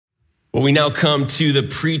Well, we now come to the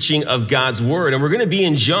preaching of God's word, and we're going to be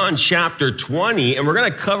in John chapter 20, and we're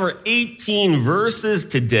going to cover 18 verses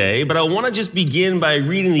today, but I want to just begin by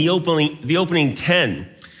reading the opening 10.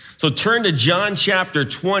 So turn to John chapter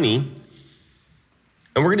 20,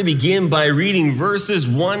 and we're going to begin by reading verses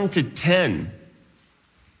 1 to 10.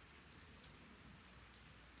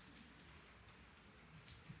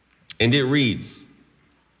 And it reads,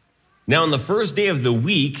 "Now on the first day of the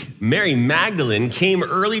week, Mary Magdalene came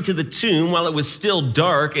early to the tomb while it was still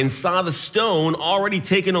dark and saw the stone already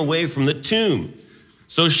taken away from the tomb.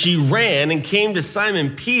 So she ran and came to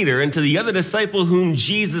Simon Peter and to the other disciple whom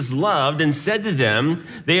Jesus loved and said to them,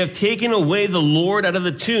 'They have taken away the Lord out of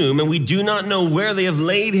the tomb, and we do not know where they have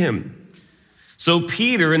laid him.' So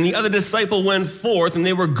Peter and the other disciple went forth, and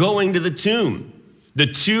they were going to the tomb. The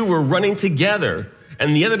two were running together,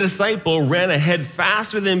 and the other disciple ran ahead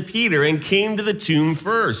faster than Peter and came to the tomb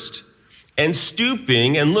first. And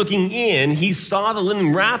stooping and looking in, he saw the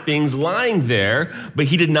linen wrappings lying there, but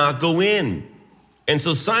he did not go in. And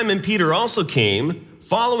so Simon Peter also came,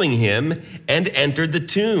 following him, and entered the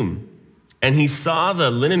tomb. And he saw the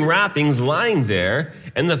linen wrappings lying there,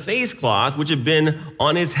 and the face cloth which had been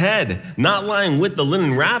on his head, not lying with the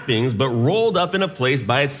linen wrappings, but rolled up in a place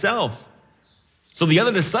by itself. So the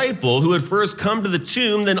other disciple who had first come to the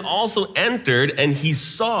tomb then also entered, and he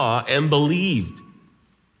saw and believed.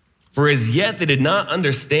 For as yet they did not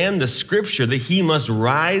understand the scripture that he must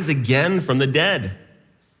rise again from the dead.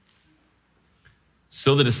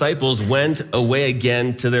 So the disciples went away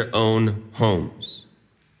again to their own homes."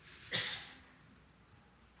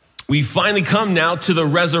 We finally come now to the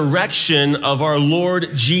resurrection of our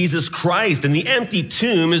Lord Jesus Christ, and the empty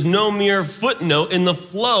tomb is no mere footnote in the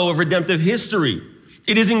flow of redemptive history.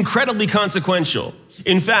 It is incredibly consequential.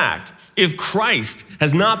 In fact, if Christ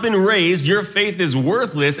has not been raised, your faith is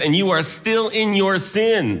worthless and you are still in your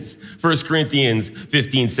sins. 1 Corinthians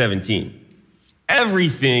 15:17.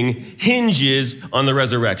 Everything hinges on the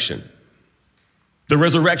resurrection. The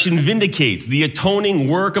resurrection vindicates the atoning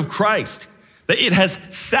work of Christ, that it has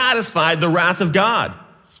satisfied the wrath of God.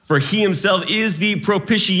 For he himself is the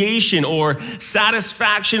propitiation or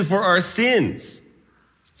satisfaction for our sins.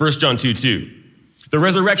 1 John 2:2. The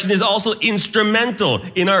resurrection is also instrumental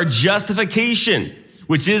in our justification,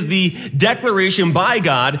 which is the declaration by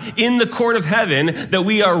God in the court of heaven that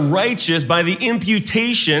we are righteous by the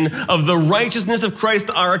imputation of the righteousness of Christ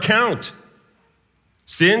to our account.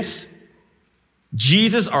 Since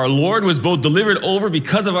Jesus, our Lord, was both delivered over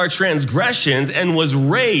because of our transgressions and was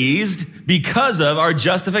raised because of our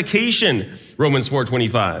justification, Romans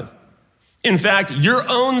 4:25. In fact, your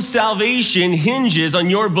own salvation hinges on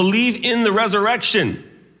your belief in the resurrection.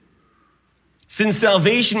 Since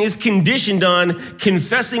salvation is conditioned on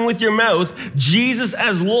confessing with your mouth Jesus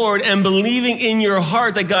as Lord and believing in your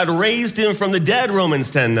heart that God raised him from the dead, Romans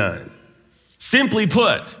 10:9. Simply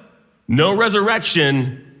put, no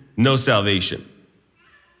resurrection, no salvation.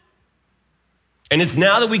 And it's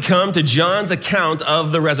now that we come to John's account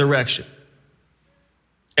of the resurrection.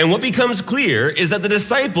 And what becomes clear is that the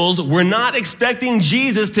disciples were not expecting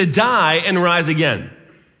Jesus to die and rise again.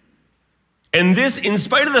 And this in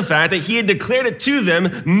spite of the fact that he had declared it to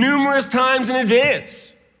them numerous times in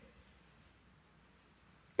advance.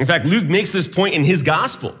 In fact, Luke makes this point in his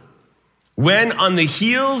gospel. When on the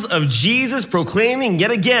heels of Jesus proclaiming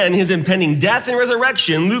yet again his impending death and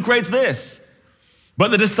resurrection, Luke writes this: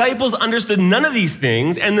 "But the disciples understood none of these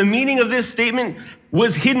things, and the meaning of this statement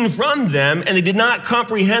was hidden from them, and they did not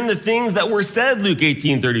comprehend the things that were said," Luke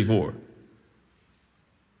 18:34.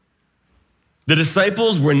 The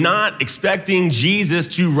disciples were not expecting Jesus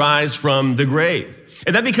to rise from the grave.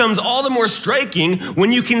 And that becomes all the more striking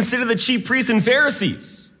when you consider the chief priests and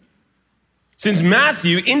Pharisees, since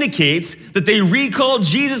Matthew indicates that they recalled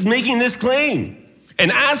Jesus making this claim,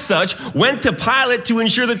 and as such, went to Pilate to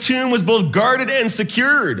ensure the tomb was both guarded and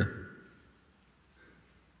secured,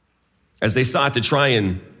 as they sought to try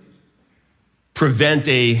and prevent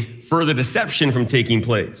a further deception from taking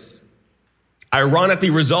place,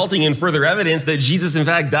 ironically resulting in further evidence that Jesus in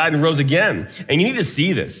fact died and rose again. And you need to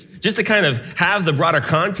see this, just to kind of have the broader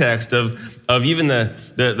context of even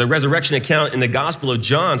the resurrection account in the Gospel of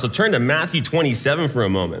John. So turn to Matthew 27 for a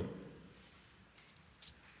moment.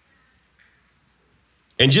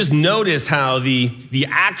 And just notice how the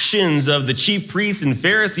actions of the chief priests and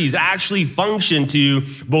Pharisees actually function to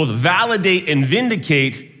both validate and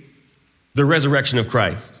vindicate the resurrection of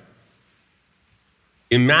Christ.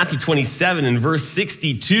 In Matthew 27 and verse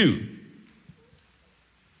 62,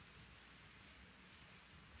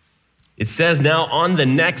 it says, "Now on the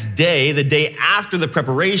next day, the day after the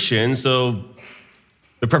preparation," so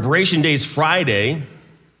the preparation day is Friday,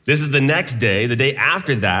 This is the next day, the day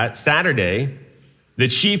after that, Saturday. The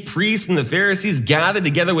chief priests and the Pharisees gathered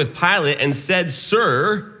together with Pilate and said,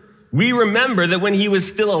 "Sir, we remember that when he was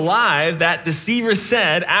still alive, that deceiver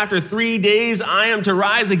said, 'After 3 days I am to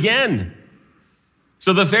rise again.'"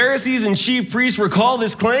 So the Pharisees and chief priests recall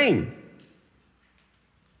this claim.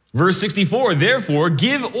 Verse 64, "Therefore,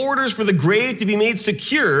 give orders for the grave to be made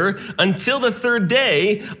secure until the third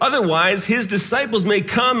day. Otherwise, his disciples may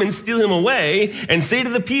come and steal him away and say to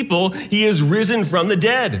the people, 'He is risen from the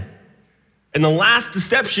dead.' And the last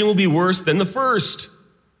deception will be worse than the first."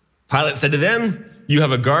 Pilate said to them, "You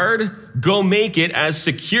have a guard, go make it as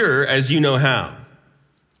secure as you know how."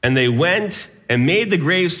 And they went and made the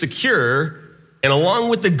grave secure, and along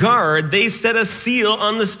with the guard, they set a seal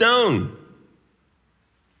on the stone.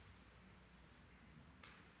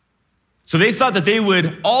 So they thought that they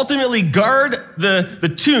would ultimately guard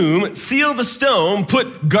the tomb, seal the stone,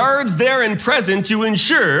 put guards there and present to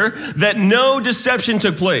ensure that no deception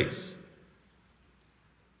took place.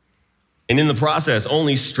 And in the process,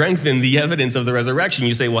 only strengthen the evidence of the resurrection.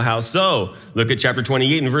 You say, well, how so? Look at chapter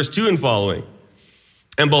 28 and verse 2 and following.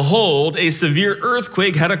 "And behold, a severe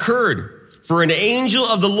earthquake had occurred, for an angel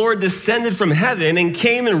of the Lord descended from heaven and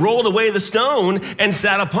came and rolled away the stone and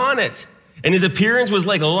sat upon it. And his appearance was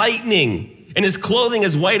like lightning, and his clothing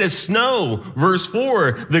as white as snow." Verse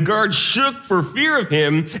 4, "The guards shook for fear of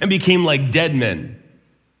him and became like dead men."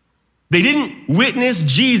 They didn't witness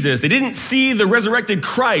Jesus. They didn't see the resurrected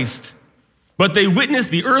Christ, but they witnessed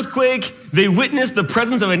the earthquake. They witnessed the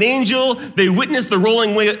presence of an angel. They witnessed the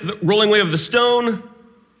rolling way of the stone.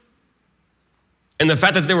 And the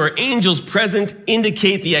fact that there were angels present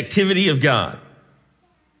indicate the activity of God.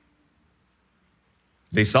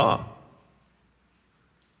 They saw.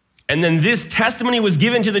 And then this testimony was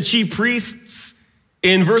given to the chief priests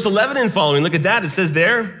in verse 11 and following. Look at that. It says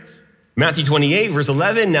there, Matthew 28, verse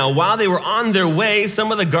 11, "Now while they were on their way,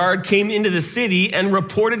 some of the guard came into the city and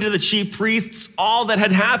reported to the chief priests all that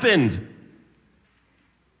had happened."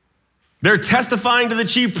 They're testifying to the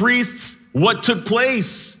chief priests what took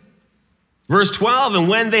place. Verse 12, "And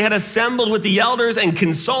when they had assembled with the elders and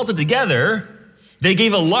consulted together, they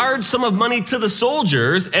gave a large sum of money to the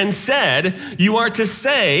soldiers and said, 'You are to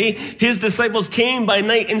say, his disciples came by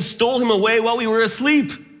night and stole him away while we were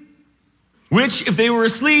asleep,' which if they were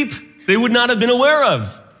asleep, they would not have been aware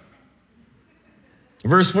of."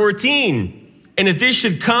 Verse 14, "And if this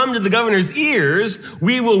should come to the governor's ears,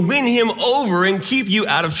 we will win him over and keep you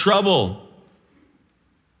out of trouble."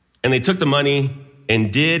 And they took the money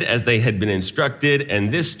and did as they had been instructed,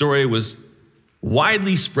 and this story was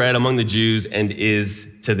widely spread among the Jews and is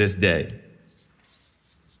to this day.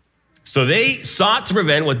 So they sought to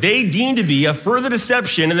prevent what they deemed to be a further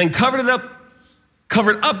deception and then covered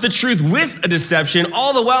up the truth with a deception,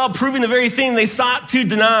 all the while proving the very thing they sought to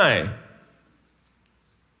deny.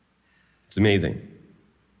 It's amazing.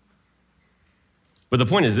 But the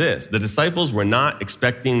point is this: the disciples were not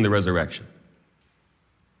expecting the resurrection.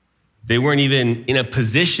 They weren't even in a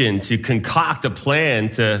position to concoct a plan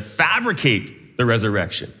to fabricate the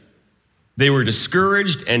resurrection. They were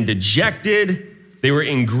discouraged and dejected. They were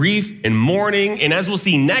in grief and mourning. And as we'll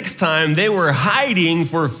see next time, they were hiding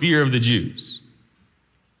for fear of the Jews.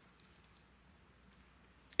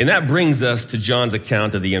 And that brings us to John's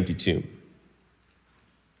account of the empty tomb,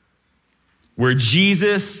 where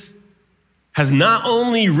Jesus has not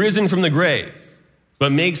only risen from the grave,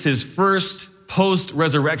 but makes his first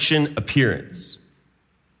post-resurrection appearance.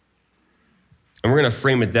 And we're going to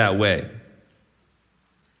frame it that way.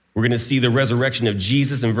 We're going to see the resurrection of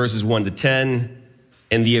Jesus in verses 1 to 10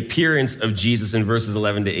 and the appearance of Jesus in verses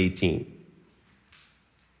 11 to 18.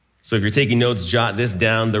 So if you're taking notes, jot this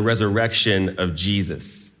down: the resurrection of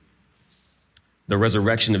Jesus. The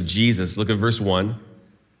resurrection of Jesus. Look at verse 1.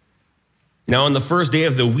 "Now on the first day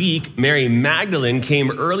of the week, Mary Magdalene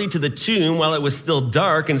came early to the tomb while it was still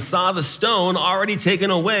dark and saw the stone already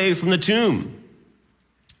taken away from the tomb."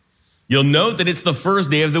 You'll note that it's the first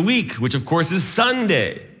day of the week, which of course is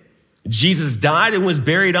Sunday. Jesus died and was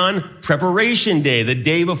buried on Preparation Day, the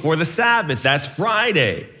day before the Sabbath. That's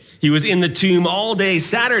Friday. He was in the tomb all day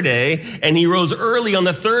Saturday, and he rose early on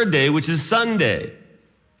the third day, which is Sunday.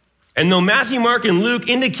 And though Matthew, Mark, and Luke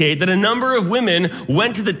indicate that a number of women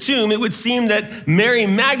went to the tomb, it would seem that Mary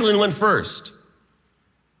Magdalene went first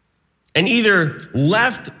and either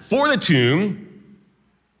left for the tomb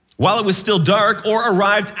while it was still dark or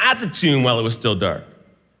arrived at the tomb while it was still dark.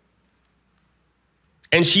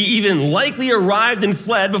 And she even likely arrived and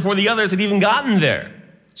fled before the others had even gotten there.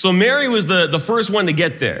 So Mary was the first one to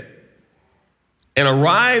get there and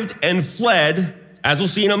arrived and fled as we'll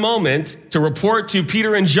see in a moment, to report to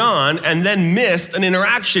Peter and John, and then missed an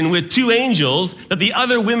interaction with two angels that the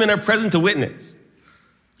other women are present to witness.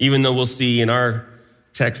 Even though we'll see in our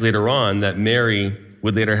text later on that Mary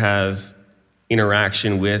would later have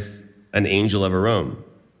interaction with an angel of her own.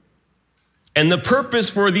 And the purpose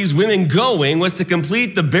for these women going was to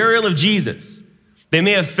complete the burial of Jesus. They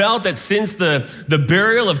may have felt that since the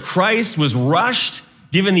burial of Christ was rushed,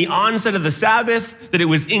 given the onset of the Sabbath, that it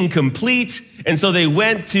was incomplete. And so they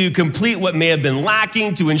went to complete what may have been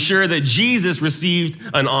lacking to ensure that Jesus received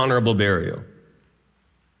an honorable burial.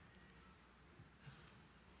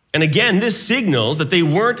 And again, this signals that they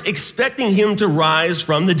weren't expecting him to rise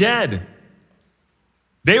from the dead.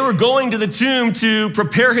 They were going to the tomb to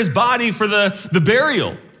prepare his body for the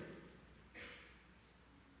burial.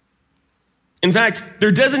 In fact,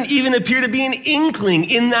 there doesn't even appear to be an inkling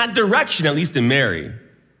in that direction, at least in Mary.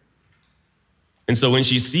 And so when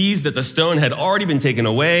she sees that the stone had already been taken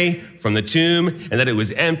away from the tomb and that it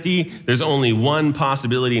was empty, there's only one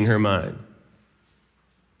possibility in her mind.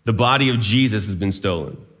 The body of Jesus has been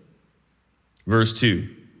stolen. Verse 2.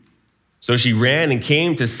 So she ran and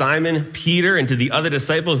came to Simon, Peter, and to the other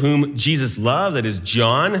disciple whom Jesus loved, that is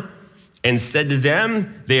John, and said to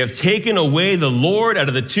them, "They have taken away the Lord out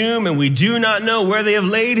of the tomb, and we do not know where they have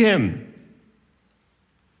laid him."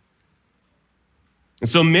 And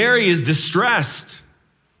so Mary is distressed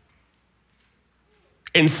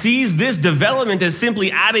and sees this development as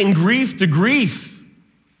simply adding grief to grief.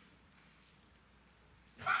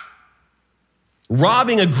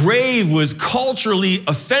 Robbing a grave was culturally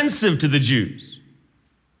offensive to the Jews.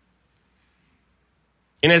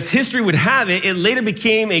 And as history would have it, it later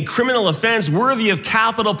became a criminal offense worthy of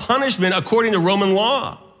capital punishment according to Roman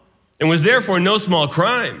law, and was therefore no small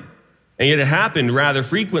crime. And yet it happened rather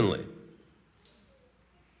frequently.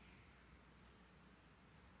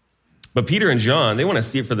 But Peter and John, they want to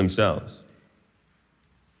see it for themselves.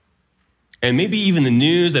 And maybe even the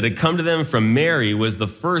news that had come to them from Mary was the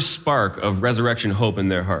first spark of resurrection hope in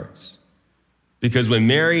their hearts. Because when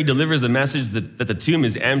Mary delivers the message that the tomb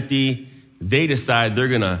is empty, they decide they're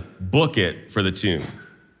going to book it for the tomb.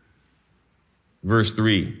 Verse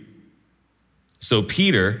 3. So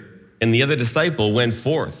Peter and the other disciple went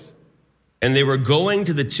forth, and they were going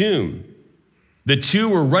to the tomb. The two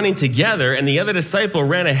were running together, and the other disciple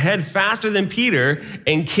ran ahead faster than Peter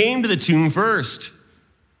and came to the tomb first.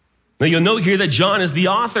 Now you'll note here that John is the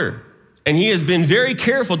author, and he has been very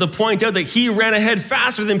careful to point out that he ran ahead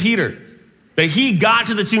faster than Peter, that he got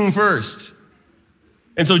to the tomb first.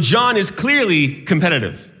 And so John is clearly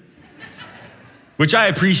competitive, which I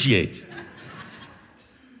appreciate.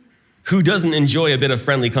 Who doesn't enjoy a bit of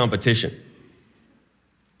friendly competition?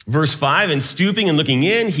 Verse 5, and stooping and looking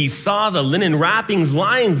in, he saw the linen wrappings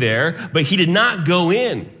lying there, but he did not go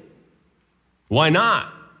in. Why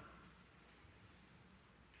not?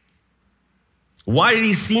 Why did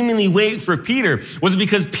he seemingly wait for Peter? Was it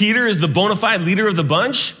because Peter is the bona fide leader of the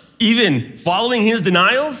bunch, even following his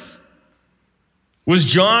denials? Was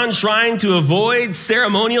John trying to avoid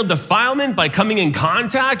ceremonial defilement by coming in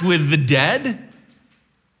contact with the dead?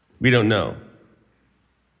 We don't know.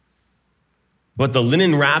 But the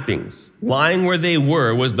linen wrappings, lying where they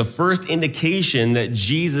were, was the first indication that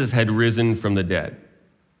Jesus had risen from the dead.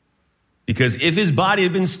 Because if his body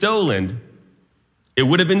had been stolen, it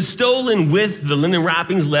would have been stolen with the linen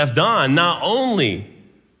wrappings left on, not only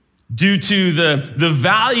due to the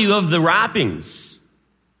value of the wrappings,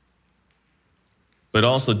 but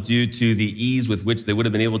also due to the ease with which they would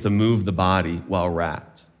have been able to move the body while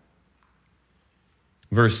wrapped.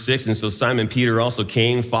 Verse 6, and so Simon Peter also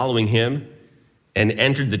came following him and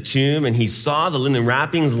entered the tomb, and he saw the linen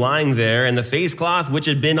wrappings lying there, and the face cloth which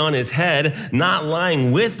had been on his head, not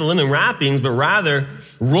lying with the linen wrappings, but rather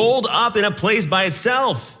rolled up in a place by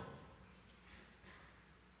itself.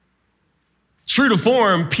 True to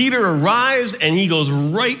form, Peter arrives and he goes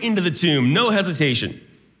right into the tomb, no hesitation.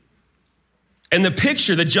 And the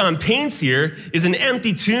picture that John paints here is an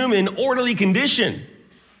empty tomb in orderly condition.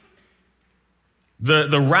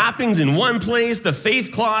 The wrappings in one place, the face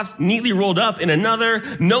cloth neatly rolled up in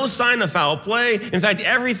another, no sign of foul play. In fact,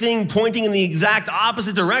 everything pointing in the exact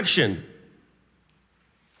opposite direction.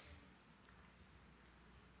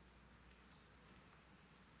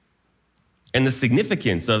 And the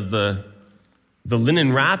significance of the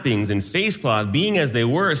linen wrappings and face cloth being as they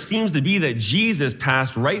were seems to be that Jesus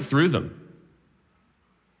passed right through them.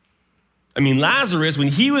 I mean, Lazarus, when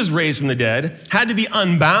he was raised from the dead, had to be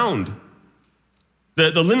unbound.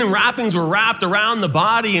 The linen wrappings were wrapped around the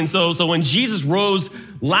body, and so when Jesus rose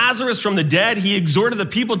Lazarus from the dead, he exhorted the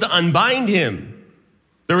people to unbind him.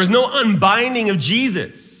 There was no unbinding of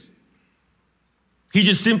Jesus. He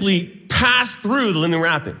just simply passed through the linen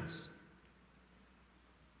wrappings.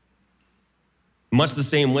 Much the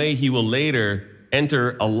same way he will later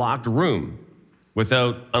enter a locked room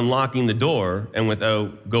without unlocking the door and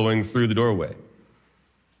without going through the doorway.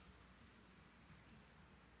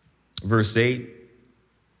 Verse 8,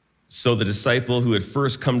 so the disciple who had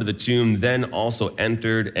first come to the tomb then also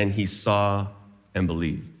entered, and he saw and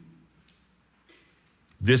believed.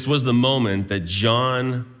 This was the moment that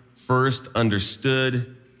John first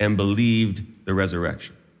understood and believed the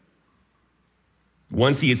resurrection.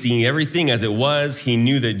 Once he had seen everything as it was, he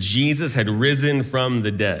knew that Jesus had risen from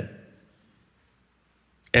the dead,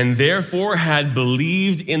 and therefore had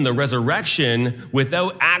believed in the resurrection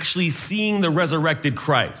without actually seeing the resurrected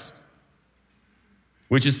Christ,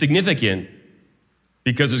 which is significant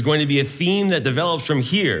because there's going to be a theme that develops from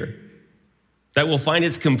here that will find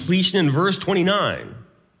its completion in verse 29,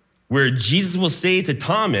 where Jesus will say to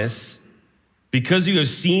Thomas, because you have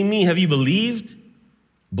seen me, have you believed?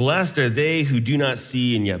 Blessed are they who do not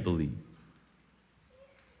see and yet believe.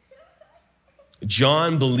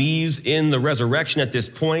 John believes in the resurrection at this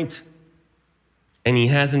point, and he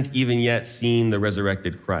hasn't even yet seen the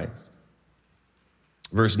resurrected Christ.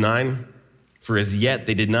 Verse 9, for as yet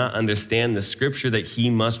they did not understand the scripture that he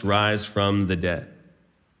must rise from the dead.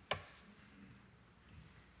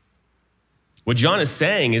 What John is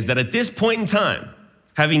saying is that at this point in time,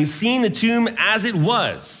 having seen the tomb as it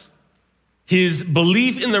was, his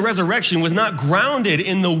belief in the resurrection was not grounded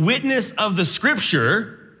in the witness of the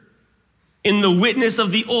scripture, in the witness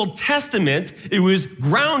of the Old Testament. It was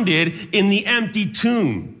grounded in the empty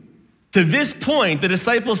tomb. To this point, the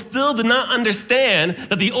disciples still did not understand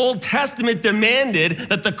that the Old Testament demanded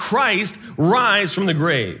that the Christ rise from the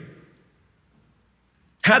grave.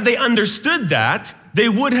 Had they understood that, they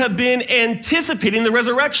would have been anticipating the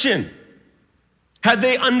resurrection. Had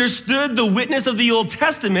they understood the witness of the Old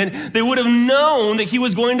Testament, they would have known that he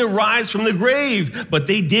was going to rise from the grave, but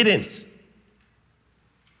they didn't.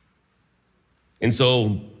 And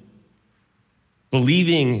so,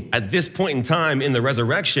 believing at this point in time in the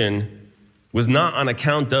resurrection was not on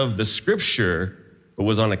account of the scripture, but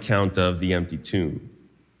was on account of the empty tomb.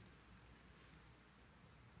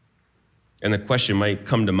 And the question might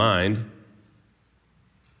come to mind,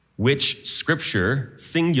 which scripture,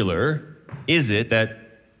 singular, is it that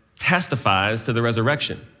testifies to the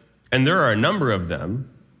resurrection? And there are a number of them,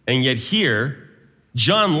 and yet here,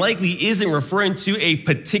 John likely isn't referring to a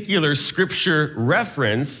particular scripture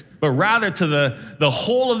reference, but rather to the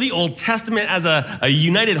whole of the Old Testament as a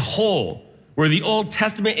united whole, where the Old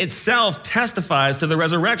Testament itself testifies to the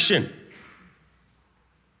resurrection.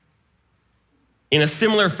 In a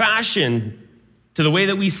similar fashion to the way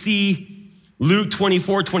that we see Luke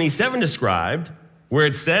 24:27 described, where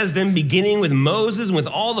it says, then beginning with Moses and with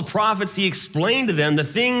all the prophets, he explained to them the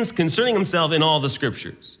things concerning himself in all the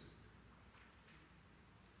scriptures.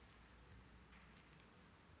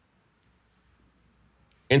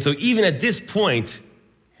 And so even at this point,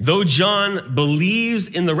 though John believes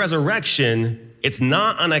in the resurrection, it's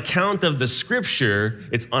not on account of the scripture,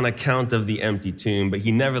 it's on account of the empty tomb, but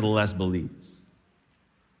he nevertheless believes.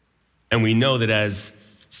 And we know that as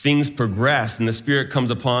things progress and the Spirit comes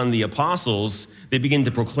upon the apostles, they begin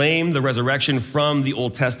to proclaim the resurrection from the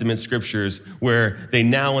Old Testament scriptures, where they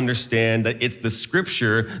now understand that it's the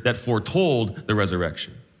scripture that foretold the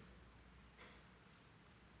resurrection.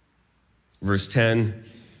 Verse 10,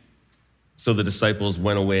 so the disciples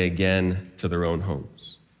went away again to their own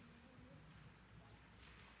homes.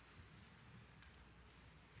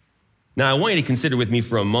 Now, I want you to consider with me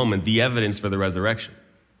for a moment the evidence for the resurrection.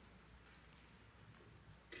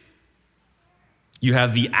 You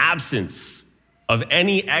have the absence of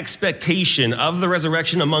any expectation of the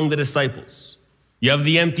resurrection among the disciples. You have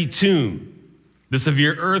the empty tomb, the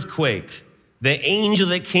severe earthquake, the angel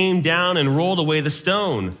that came down and rolled away the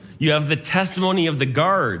stone. You have the testimony of the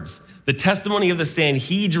guards, the testimony of the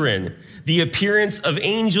Sanhedrin, the appearance of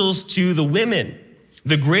angels to the women,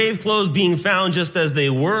 the grave clothes being found just as they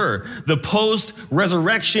were, the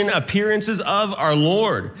post-resurrection appearances of our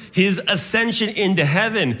Lord, his ascension into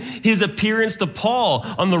heaven, his appearance to Paul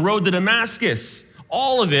on the road to Damascus,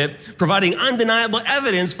 all of it providing undeniable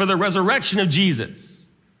evidence for the resurrection of Jesus.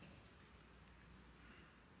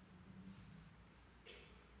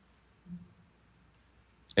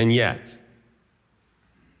 And yet,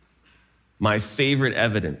 my favorite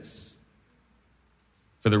evidence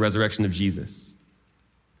for the resurrection of Jesus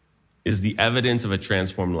is the evidence of a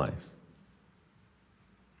transformed life.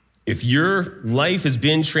 If your life has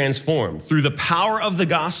been transformed through the power of the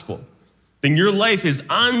gospel, then your life is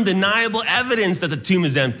undeniable evidence that the tomb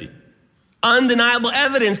is empty. Undeniable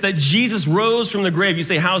evidence that Jesus rose from the grave. You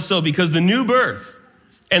say, how so? Because the new birth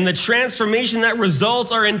and the transformation that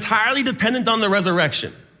results are entirely dependent on the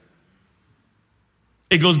resurrection.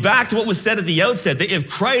 It goes back to what was said at the outset, that if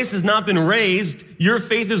Christ has not been raised, your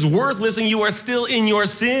faith is worthless and you are still in your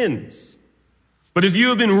sins. But if you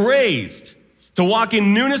have been raised to walk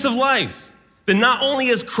in newness of life, then not only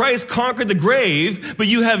has Christ conquered the grave, but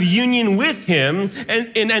you have union with him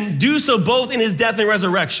and do so both in his death and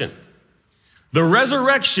resurrection. The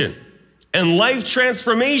resurrection and life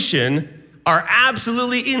transformation are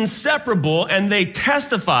absolutely inseparable, and they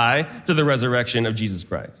testify to the resurrection of Jesus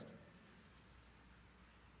Christ.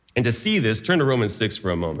 And to see this, turn to Romans 6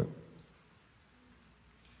 for a moment,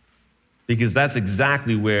 because that's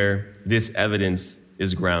exactly where this evidence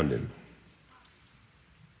is grounded.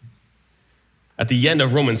 At the end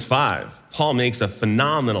of Romans 5, Paul makes a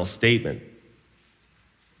phenomenal statement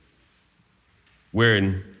where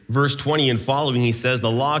in verse 20 and following, he says,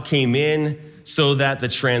 the law came in so that the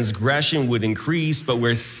transgression would increase, but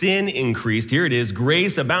where sin increased, here it is,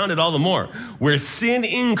 grace abounded all the more. Where sin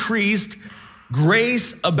increased,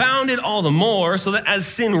 grace abounded all the more, so that as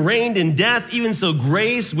sin reigned in death, even so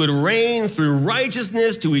grace would reign through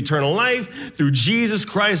righteousness to eternal life through Jesus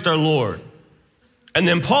Christ our Lord. And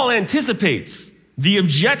then Paul anticipates the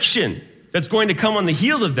objection that's going to come on the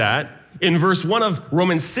heels of that. In verse 1 of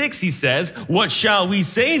Romans 6, he says, what shall we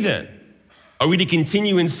say then? Are we to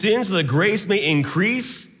continue in sin so that grace may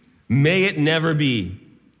increase? May it never be.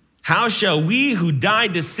 How shall we who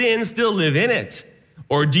died to sin still live in it?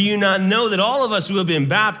 Or do you not know that all of us who have been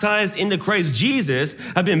baptized into Christ Jesus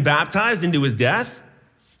have been baptized into his death?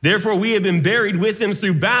 Therefore, we have been buried with him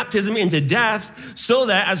through baptism into death, so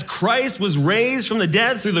that as Christ was raised from the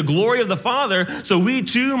dead through the glory of the Father, so we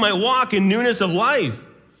too might walk in newness of life.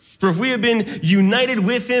 For if we have been united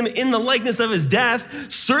with him in the likeness of his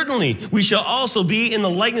death, certainly we shall also be in the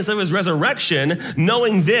likeness of his resurrection,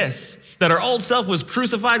 knowing this, that our old self was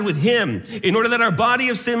crucified with him, in order that our body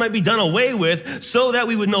of sin might be done away with, so that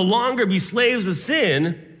we would no longer be slaves of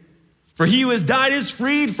sin. For he who has died is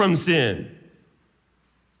freed from sin.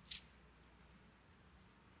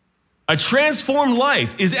 A transformed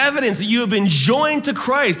life is evidence that you have been joined to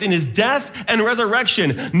Christ in his death and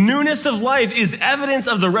resurrection. Newness of life is evidence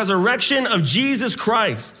of the resurrection of Jesus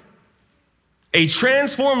Christ. A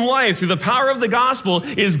transformed life through the power of the gospel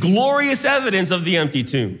is glorious evidence of the empty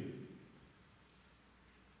tomb.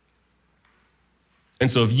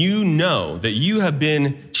 And so if you know that you have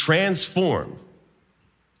been transformed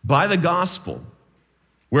by the gospel,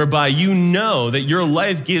 whereby you know that your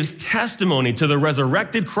life gives testimony to the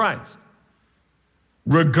resurrected Christ,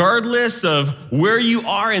 regardless of where you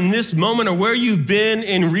are in this moment or where you've been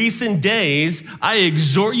in recent days, I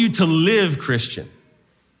exhort you to live, Christian.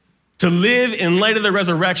 To live in light of the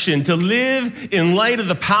resurrection, to live in light of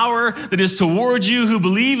the power that is towards you who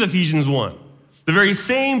believe, Ephesians 1. The very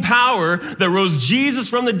same power that rose Jesus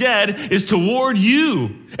from the dead is toward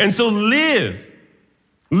you. And so live.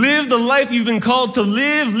 Live the life you've been called to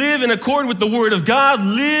live. Live in accord with the word of God.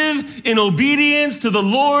 Live in obedience to the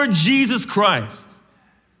Lord Jesus Christ.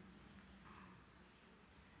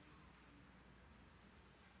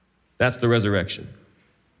 That's the resurrection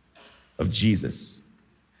of Jesus.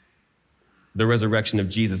 The resurrection of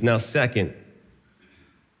Jesus. Now, second,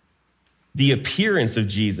 the appearance of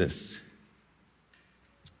Jesus.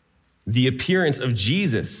 The appearance of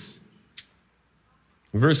Jesus.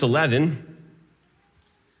 Verse 11,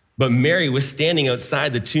 but Mary was standing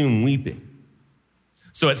outside the tomb weeping.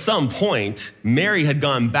 So at some point, Mary had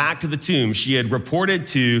gone back to the tomb. She had reported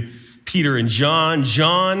to Peter and John.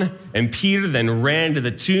 John and Peter then ran to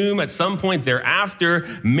the tomb. At some point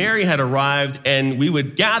thereafter, Mary had arrived, and we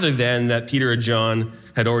would gather then that Peter and John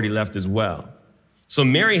had already left as well. So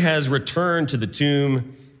Mary has returned to the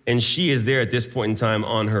tomb, and she is there at this point in time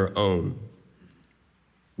on her own.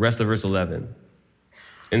 Rest of verse 11.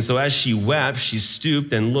 And so as she wept, she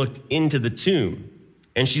stooped and looked into the tomb,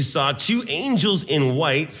 and she saw two angels in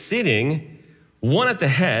white sitting, one at the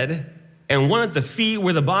head and one at the feet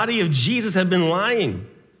where the body of Jesus had been lying.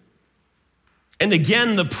 And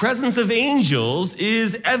again, the presence of angels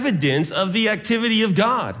is evidence of the activity of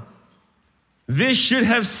God. This should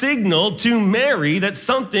have signaled to Mary that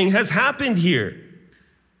something has happened here.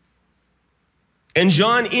 And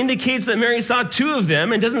John indicates that Mary saw two of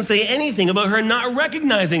them and doesn't say anything about her not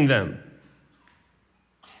recognizing them.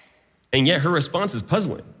 And yet her response is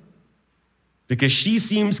puzzling, because she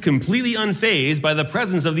seems completely unfazed by the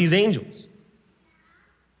presence of these angels.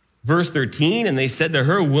 Verse 13, and they said to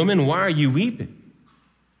her, "Woman, why are you weeping?"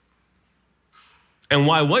 And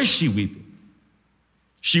why was she weeping?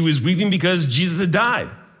 She was weeping because Jesus had died.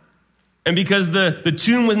 And because the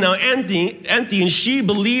tomb was now empty, and she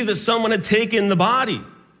believed that someone had taken the body.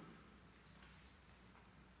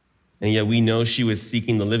 And yet we know she was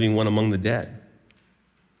seeking the living one among the dead.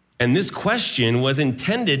 And this question was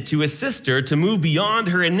intended to assist her to move beyond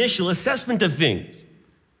her initial assessment of things,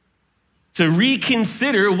 to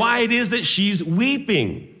reconsider why it is that she's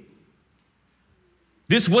weeping.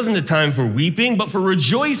 This wasn't a time for weeping, but for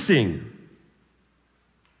rejoicing.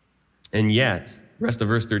 And yet, rest of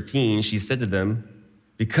verse 13, she said to them,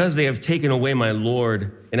 because they have taken away my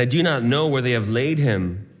Lord, and I do not know where they have laid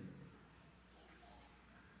him.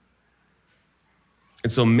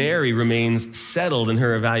 And so Mary remains settled in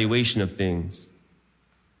her evaluation of things.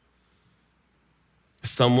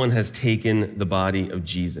 Someone has taken the body of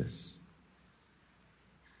Jesus.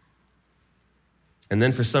 And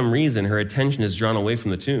then for some reason, her attention is drawn away from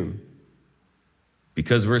the tomb.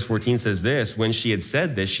 Because verse 14 says this, when she had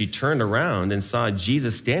said this, she turned around and saw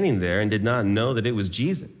Jesus standing there and did not know that it was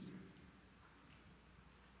Jesus.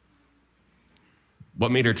 What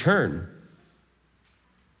made her turn?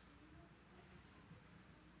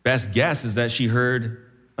 Best guess is that she heard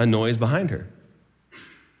a noise behind her.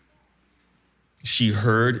 She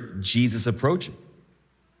heard Jesus approaching,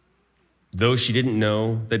 though she didn't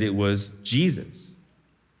know that it was Jesus.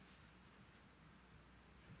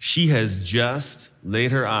 She has just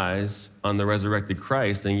laid her eyes on the resurrected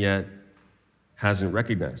Christ and yet hasn't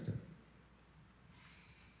recognized him.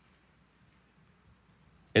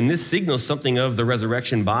 And this signals something of the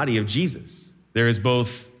resurrection body of Jesus. There is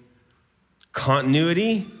both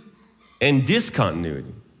continuity and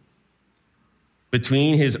discontinuity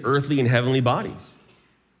between his earthly and heavenly bodies.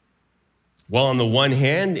 While on the one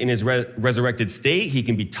hand, in his resurrected state, he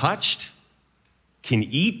can be touched, can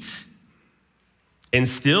eat, and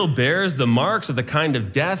still bears the marks of the kind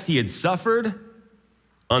of death he had suffered.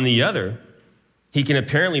 On the other, he can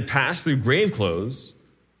apparently pass through grave clothes,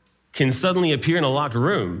 can suddenly appear in a locked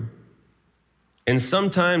room, and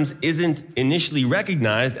sometimes isn't initially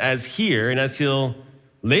recognized as here, and as he'll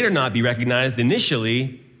later not be recognized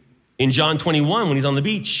initially in John 21 when he's on the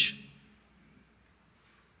beach.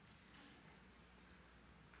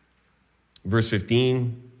 Verse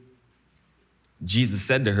 15, Jesus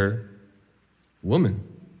said to her, "Woman,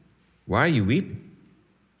 why are you weeping?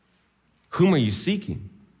 Whom are you seeking?"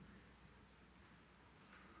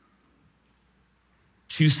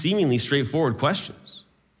 Two seemingly straightforward questions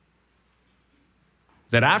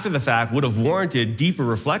that after the fact would have warranted deeper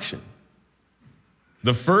reflection.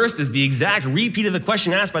 The first is the exact repeat of the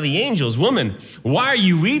question asked by the angels. "Woman, why are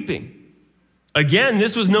you weeping?" Again,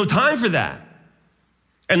 this was no time for that.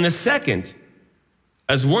 And the second,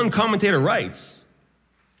 as one commentator writes,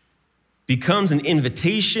 becomes an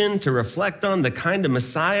invitation to reflect on the kind of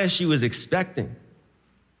Messiah she was expecting,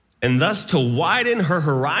 and thus to widen her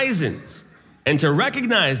horizons and to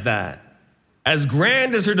recognize that, as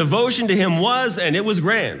grand as her devotion to him was, and it was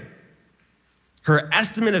grand, her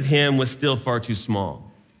estimate of him was still far too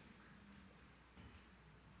small.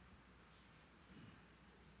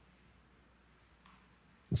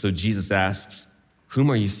 And so Jesus asks, "Whom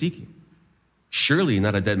are you seeking? Surely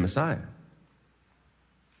not a dead Messiah."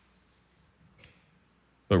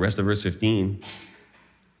 But rest of verse 15,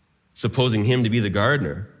 supposing him to be the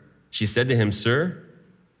gardener, she said to him, "Sir,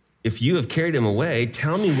 if you have carried him away,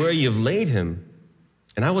 tell me where you have laid him,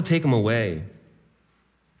 and I will take him away."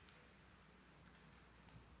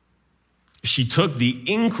 She took the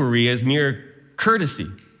inquiry as mere courtesy,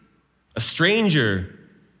 a stranger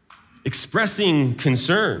expressing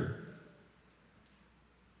concern.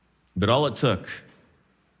 But all it took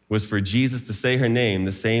was for Jesus to say her name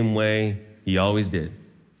the same way he always did.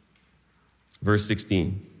 Verse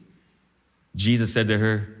 16, Jesus said to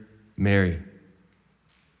her, "Mary."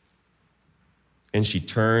 And she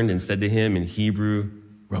turned and said to him in Hebrew,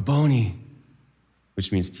 "Rabboni,"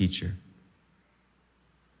 which means teacher.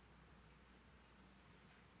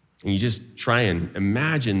 And you just try and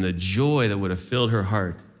imagine the joy that would have filled her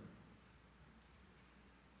heart.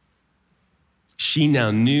 She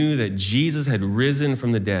now knew that Jesus had risen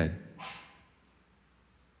from the dead.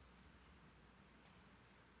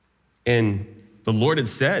 And the Lord had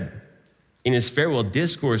said in his farewell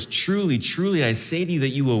discourse, "Truly, truly, I say to you that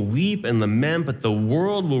you will weep and lament, but the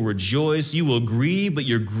world will rejoice. You will grieve, but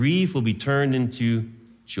your grief will be turned into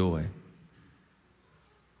joy."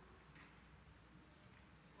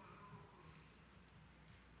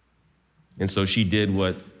 And so she did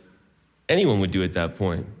what anyone would do at that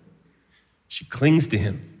point. She clings to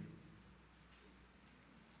him.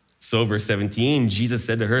 So verse 17, Jesus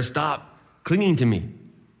said to her, "Stop clinging to me."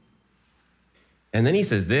 And then he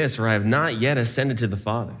says this, "For I have not yet ascended to the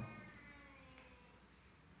Father."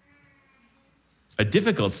 a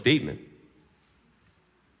difficult statement.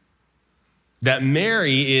 That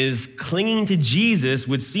Mary is clinging to Jesus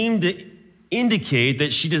would seem to indicate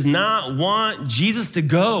that she does not want Jesus to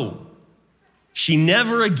go. She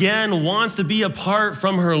never again wants to be apart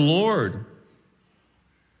from her Lord.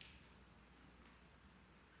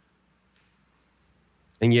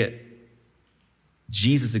 And yet,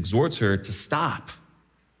 Jesus exhorts her to stop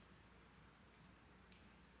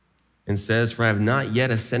and says, "For I have not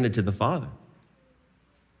yet ascended to the Father."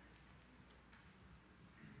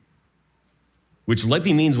 Which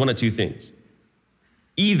likely means one of two things.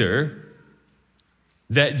 Either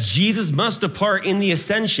that Jesus must depart in the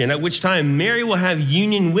ascension, at which time Mary will have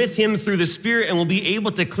union with him through the Spirit and will be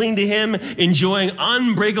able to cling to him, enjoying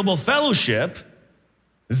unbreakable fellowship.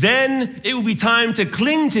 Then it will be time to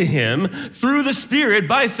cling to him through the Spirit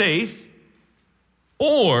by faith.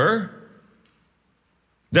 Or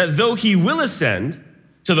that though he will ascend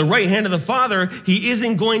to the right hand of the Father, he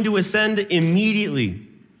isn't going to ascend immediately.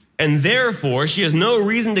 And therefore, she has no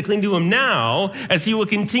reason to cling to him now, as he will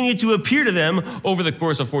continue to appear to them over the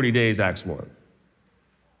course of 40 days, Acts 1.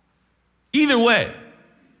 Either way,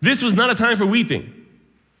 this was not a time for weeping,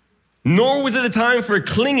 nor was it a time for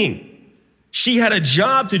clinging. She had a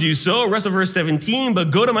job to do so, rest of verse 17,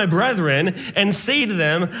 "But go to my brethren and say to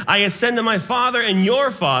them, I ascend to my Father and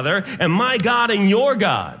your Father, and my God and your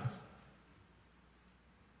God."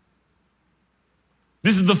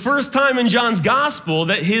 This is the first time in John's gospel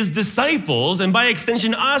that his disciples, and by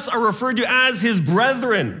extension us, are referred to as his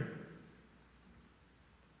brethren.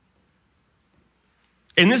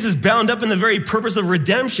 And this is bound up in the very purpose of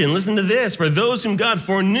redemption. Listen to this. "For those whom God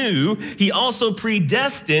foreknew, he also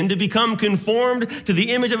predestined to become conformed to the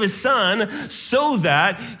image of his Son, so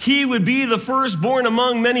that he would be the firstborn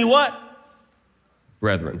among many" what?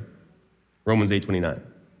 Brethren. Romans 8:29.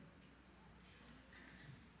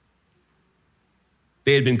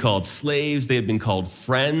 They had been called slaves. They had been called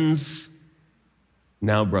friends.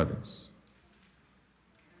 Now brothers.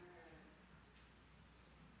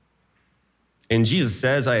 And Jesus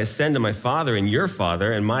says, "I ascend to my Father and your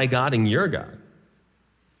Father, and my God and your God."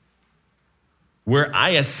 Where "I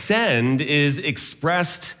ascend" is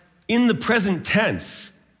expressed in the present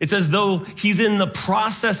tense. It's as though he's in the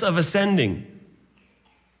process of ascending,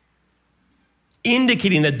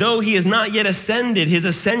 indicating that though he has not yet ascended, his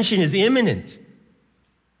ascension is imminent,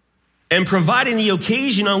 and providing the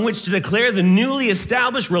occasion on which to declare the newly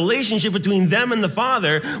established relationship between them and the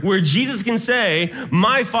Father, where Jesus can say,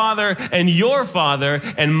 "My Father and your Father,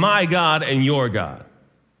 and my God and your God."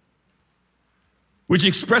 Which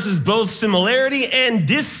expresses both similarity and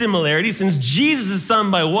dissimilarity, since Jesus is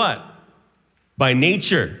son by what? By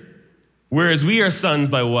nature. Whereas we are sons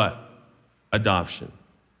by what? Adoption.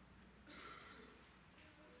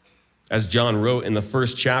 As John wrote in the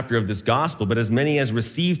first chapter of this gospel, "But as many as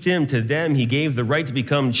received him, to them he gave the right to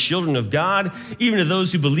become children of God, even to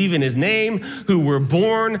those who believe in his name, who were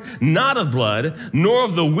born not of blood, nor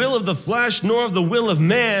of the will of the flesh, nor of the will of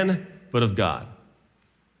man, but of God."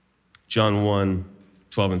 John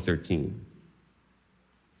 1:12 and 13.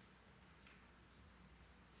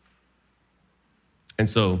 And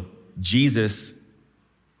so Jesus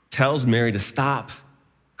tells Mary to stop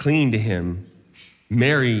clinging to him.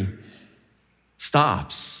 Mary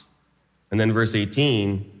stops. And then verse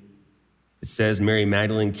 18, it says, "Mary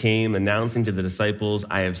Magdalene came announcing to the disciples,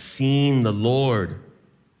 'I have seen the Lord,'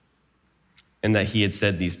 and that he had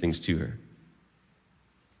said these things to her."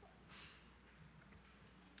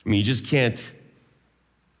 I mean, you just can't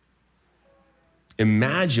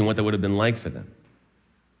imagine what that would have been like for them.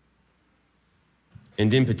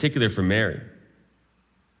 And in particular for Mary,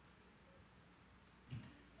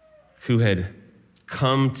 who had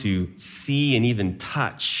come to see and even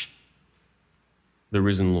touch the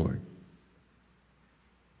risen Lord.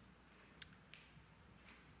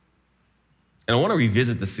 And I want to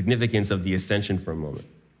revisit the significance of the ascension for a moment.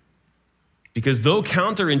 Because though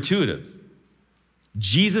counterintuitive,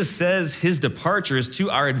 Jesus says his departure is to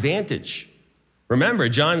our advantage. Remember,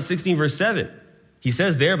 John 16, verse 7. He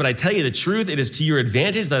says there, "But I tell you the truth, it is to your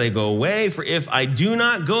advantage that I go away. For if I do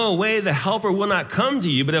not go away, the helper will not come to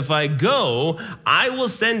you. But if I go, I will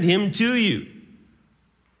send him to you."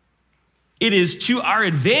 It is to our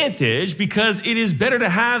advantage because it is better to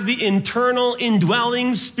have the internal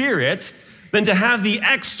indwelling Spirit than to have the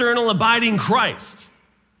external abiding Christ.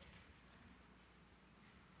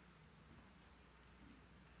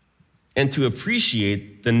 And to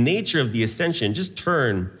appreciate the nature of the ascension, just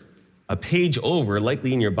turn a page over,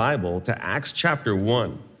 likely in your Bible, to Acts chapter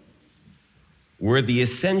 1, where the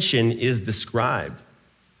ascension is described.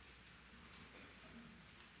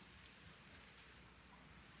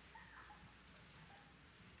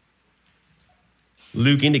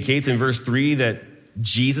 Luke indicates in verse 3 that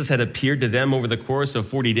Jesus had appeared to them over the course of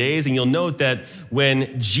 40 days. And you'll note that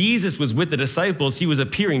when Jesus was with the disciples, he was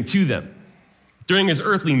appearing to them. During his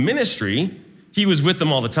earthly ministry, he was with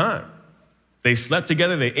them all the time. They slept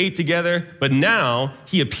together, they ate together, but now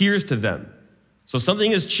he appears to them. So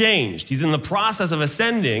something has changed. He's in the process of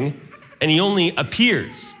ascending, and he only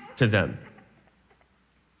appears to them.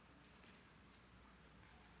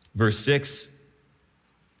 Verse 6,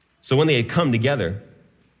 so when they had come together,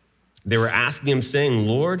 they were asking him, saying,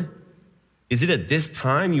 Lord, is it at this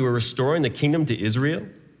time you are restoring the kingdom to Israel?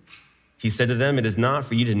 He said to them, it is not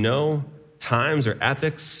for you to know times or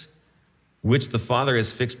epochs which the Father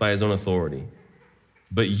has fixed by his own authority.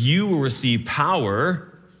 But you will receive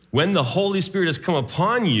power when the Holy Spirit has come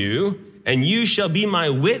upon you, and you shall be my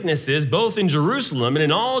witnesses both in Jerusalem and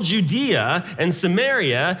in all Judea and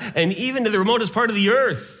Samaria and even to the remotest part of the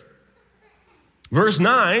earth. Verse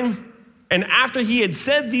 9, and after he had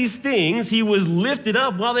said these things, he was lifted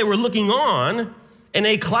up while they were looking on, and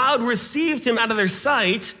a cloud received him out of their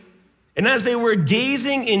sight. And as they were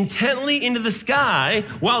gazing intently into the sky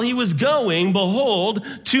while he was going, behold,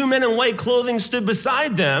 2 men in white clothing stood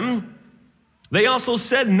beside them. They also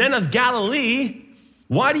said, Men of Galilee,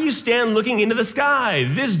 why do you stand looking into the sky?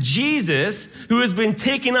 This Jesus, who has been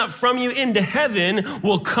taken up from you into heaven,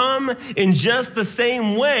 will come in just the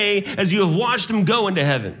same way as you have watched him go into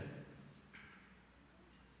heaven.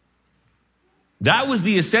 That was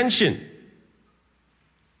the ascension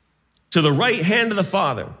to the right hand of the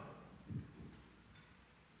Father.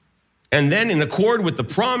 And then in accord with the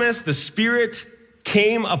promise, the Spirit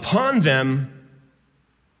came upon them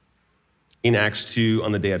in Acts 2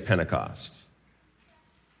 on the day of Pentecost,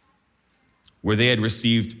 where they had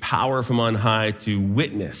received power from on high to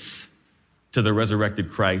witness to the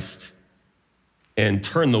resurrected Christ and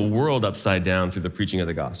turn the world upside down through the preaching of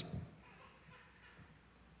the gospel.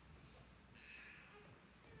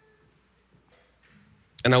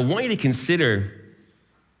 And I want you to consider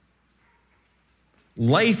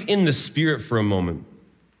life in the Spirit for a moment.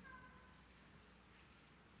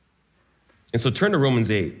 And so turn to Romans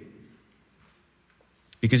 8,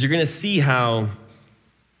 because you're going to see how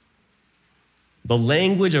the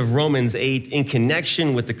language of Romans 8 in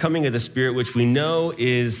connection with the coming of the Spirit, which we know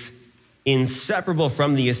is inseparable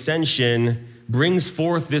from the ascension, brings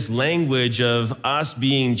forth this language of us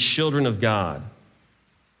being children of God,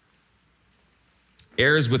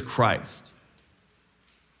 heirs with Christ.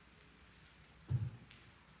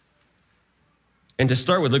 And to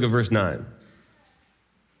start with, look at verse 9.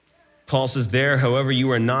 Paul says there, however,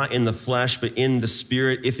 you are not in the flesh, but in the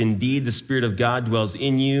Spirit, if indeed the Spirit of God dwells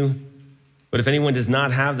in you. But if anyone does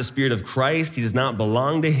not have the Spirit of Christ, he does not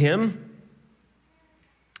belong to him.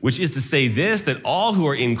 Which is to say this, that all who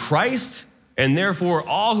are in Christ, and therefore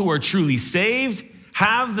all who are truly saved,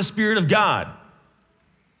 have the Spirit of God.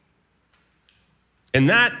 And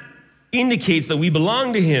that indicates that we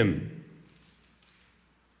belong to him.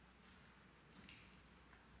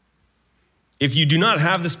 If you do not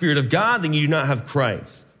have the Spirit of God, then you do not have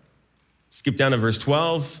Christ. Skip down to verse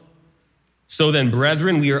 12. So then,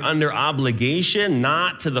 brethren, we are under obligation,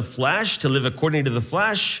 not to the flesh, to live according to the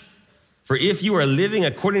flesh. For if you are living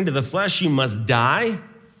according to the flesh, you must die.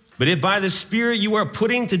 But if by the Spirit you are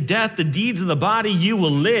putting to death the deeds of the body, you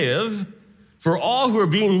will live. For all who are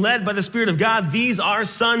being led by the Spirit of God, these are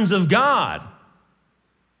sons of God.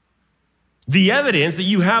 The evidence that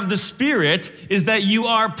you have the Spirit is that you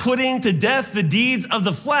are putting to death the deeds of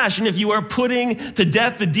the flesh. And if you are putting to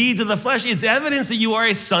death the deeds of the flesh, it's evidence that you are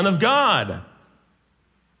a son of God.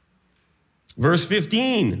 Verse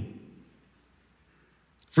 15.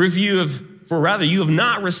 For you have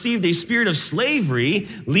not received a spirit of slavery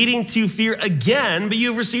leading to fear again, but you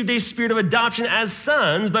have received a spirit of adoption as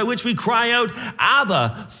sons, by which we cry out,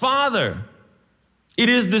 Abba, Father. It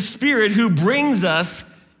is the Spirit who brings us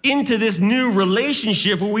into this new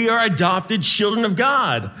relationship where we are adopted children of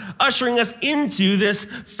God, ushering us into this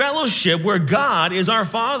fellowship where God is our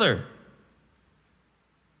Father.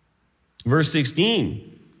 Verse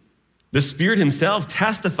 16, the Spirit himself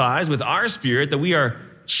testifies with our spirit that we are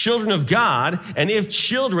children of God, and if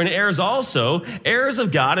children, heirs also, heirs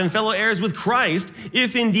of God and fellow heirs with Christ,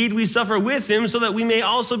 if indeed we suffer with him, so that we may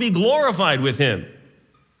also be glorified with him.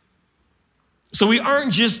 So we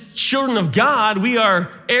aren't just children of God, we are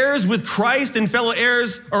heirs with Christ and fellow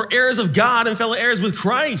heirs, or heirs of God and fellow heirs with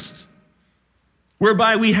Christ,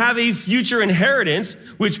 whereby we have a future inheritance,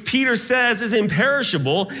 which Peter says is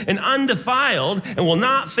imperishable and undefiled and will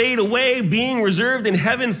not fade away, being reserved in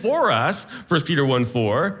heaven for us, 1 Peter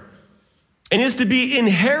 1:4. and is to be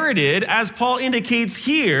inherited, as Paul indicates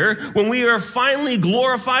here, when we are finally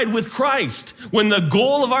glorified with Christ, when the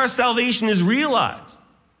goal of our salvation is realized.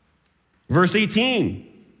 Verse 18,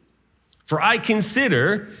 for I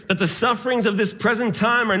consider that the sufferings of this present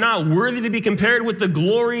time are not worthy to be compared with the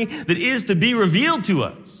glory that is to be revealed to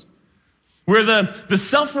us. Where the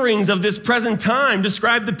sufferings of this present time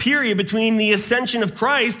describe the period between the ascension of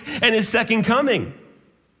Christ and his second coming.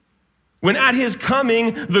 When at his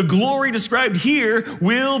coming, the glory described here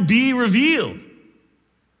will be revealed.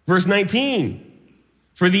 Verse 19,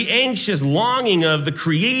 for the anxious longing of the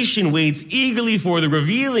creation waits eagerly for the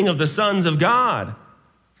revealing of the sons of God.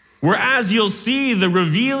 Whereas you'll see the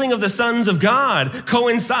revealing of the sons of God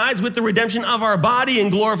coincides with the redemption of our body in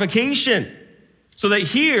glorification. So that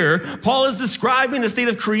here, Paul is describing the state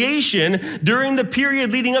of creation during the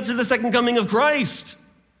period leading up to the second coming of Christ.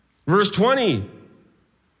 Verse 20,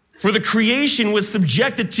 for the creation was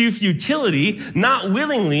subjected to futility, not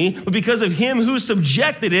willingly, but because of him who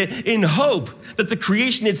subjected it, in hope that the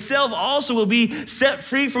creation itself also will be set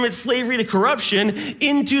free from its slavery to corruption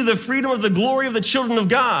into the freedom of the glory of the children of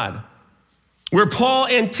God. Where Paul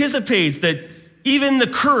anticipates that even the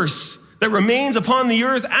curse that remains upon the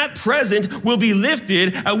earth at present will be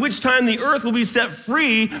lifted, at which time the earth will be set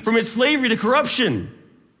free from its slavery to corruption.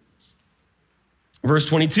 Verse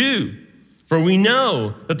 22, for we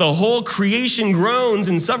know that the whole creation groans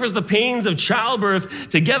and suffers the pains of childbirth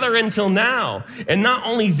together until now. And not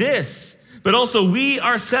only this, but also we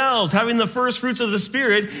ourselves, having the first fruits of the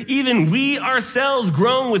Spirit, even we ourselves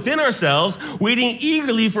groan within ourselves, waiting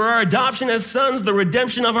eagerly for our adoption as sons, the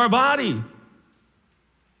redemption of our body.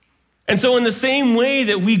 And so in the same way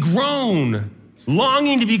that we groan,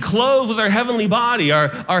 longing to be clothed with our heavenly body,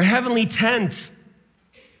 our heavenly tent,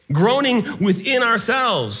 groaning within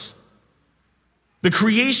ourselves, the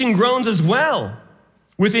creation groans as well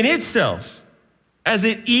within itself as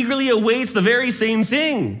it eagerly awaits the very same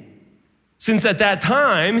thing, since at that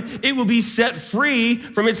time it will be set free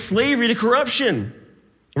from its slavery to corruption.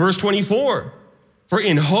 Verse 24, for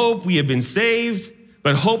in hope we have been saved,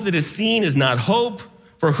 but hope that is seen is not hope.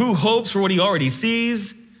 For who hopes for what he already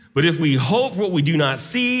sees? But if we hope for what we do not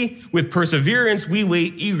see, with perseverance we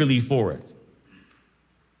wait eagerly for it.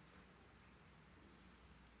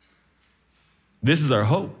 This is our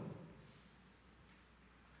hope.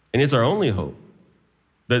 And it's our only hope.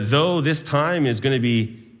 That though this time is going to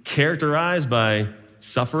be characterized by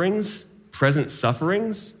sufferings, present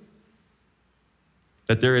sufferings,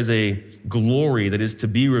 that there is a glory that is to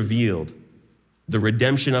be revealed, the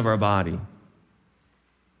redemption of our body,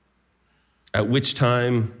 at which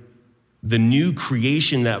time the new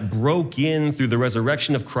creation that broke in through the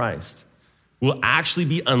resurrection of Christ will actually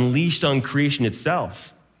be unleashed on creation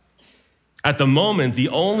itself. At the moment, the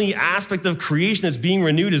only aspect of creation that's being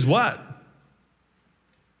renewed is what?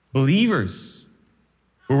 Believers.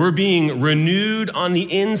 Where we're being renewed on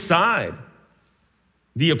the inside.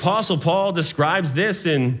 The Apostle Paul describes this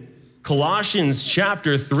in Colossians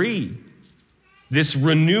chapter 3, this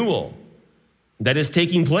renewal that is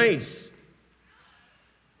taking place.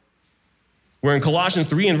 Where in Colossians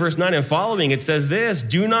 3 and verse 9 and following, it says this,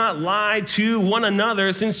 do not lie to one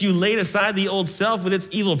another, since you laid aside the old self with its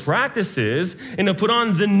evil practices, and to put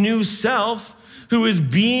on the new self, who is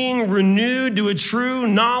being renewed to a true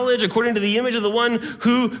knowledge according to the image of the one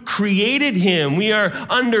who created him. We are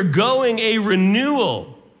undergoing a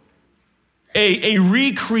renewal, a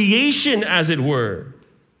recreation, as it were.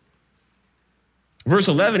 Verse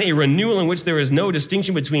 11, a renewal in which there is no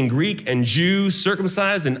distinction between Greek and Jew,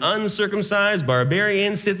 circumcised and uncircumcised,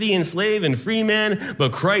 barbarian, Scythian, slave, and free man,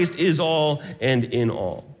 but Christ is all and in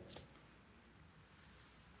all.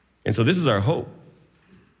 And so this is our hope,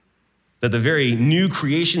 that the very new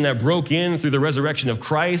creation that broke in through the resurrection of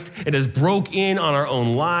Christ, it has broke in on our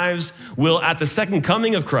own lives, will at the second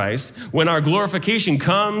coming of Christ, when our glorification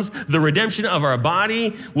comes, the redemption of our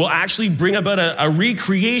body will actually bring about a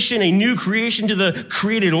recreation, a new creation to the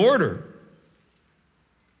created order.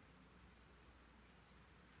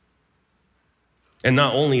 And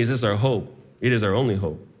not only is this our hope, it is our only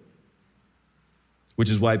hope. Which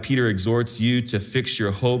is why Peter exhorts you to fix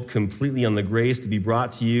your hope completely on the grace to be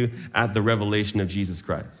brought to you at the revelation of Jesus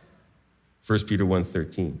Christ. 1 Peter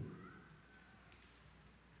 1:13.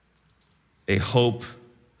 A hope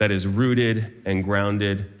that is rooted and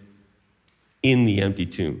grounded in the empty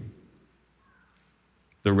tomb,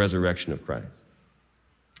 the resurrection of Christ.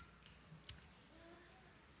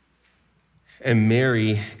 And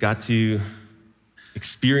Mary got to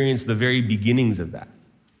experience the very beginnings of that.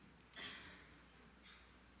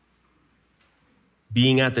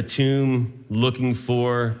 Being at the tomb, looking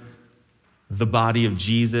for the body of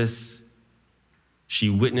Jesus, She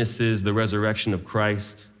witnesses the resurrection of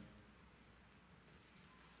Christ,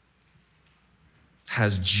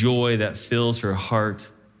 has joy that fills her heart,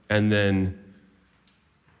 and then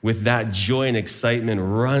with that joy and excitement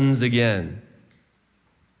runs again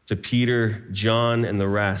to Peter, John, and the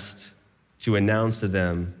rest to announce to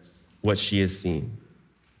them what she has seen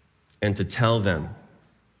and to tell them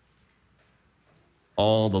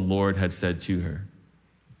all the Lord had said to her.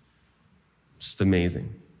 Just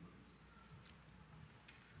amazing.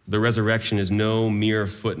 The resurrection is no mere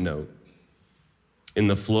footnote in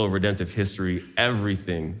the flow of redemptive history.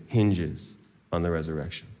 Everything hinges on the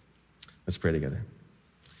resurrection. Let's pray together.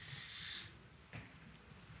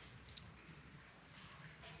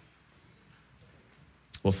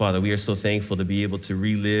 Well, Father, we are so thankful to be able to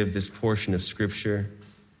relive this portion of Scripture,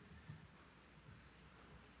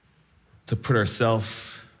 to put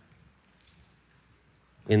ourselves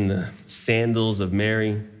in the sandals of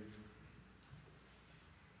Mary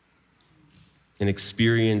and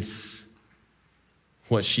experience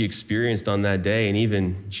what she experienced on that day, and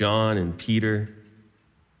even John and Peter.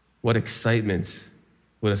 What excitement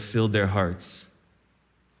would have filled their hearts.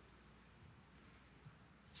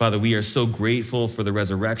 Father, we are so grateful for the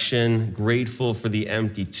resurrection, grateful for the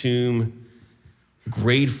empty tomb,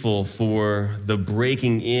 grateful for the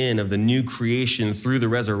breaking in of the new creation through the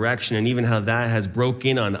resurrection, and even how that has broken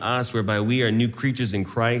in on us, whereby we are new creatures in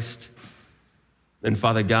Christ. And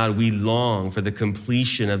Father God, we long for the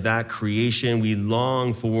completion of that creation. We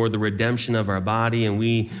long for the redemption of our body, and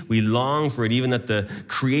we long for it even that the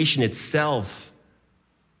creation itself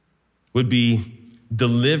would be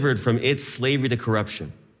delivered from its slavery to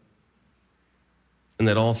corruption, and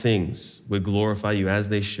that all things would glorify you as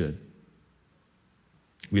they should.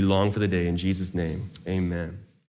 We long for the day. In Jesus' name, amen.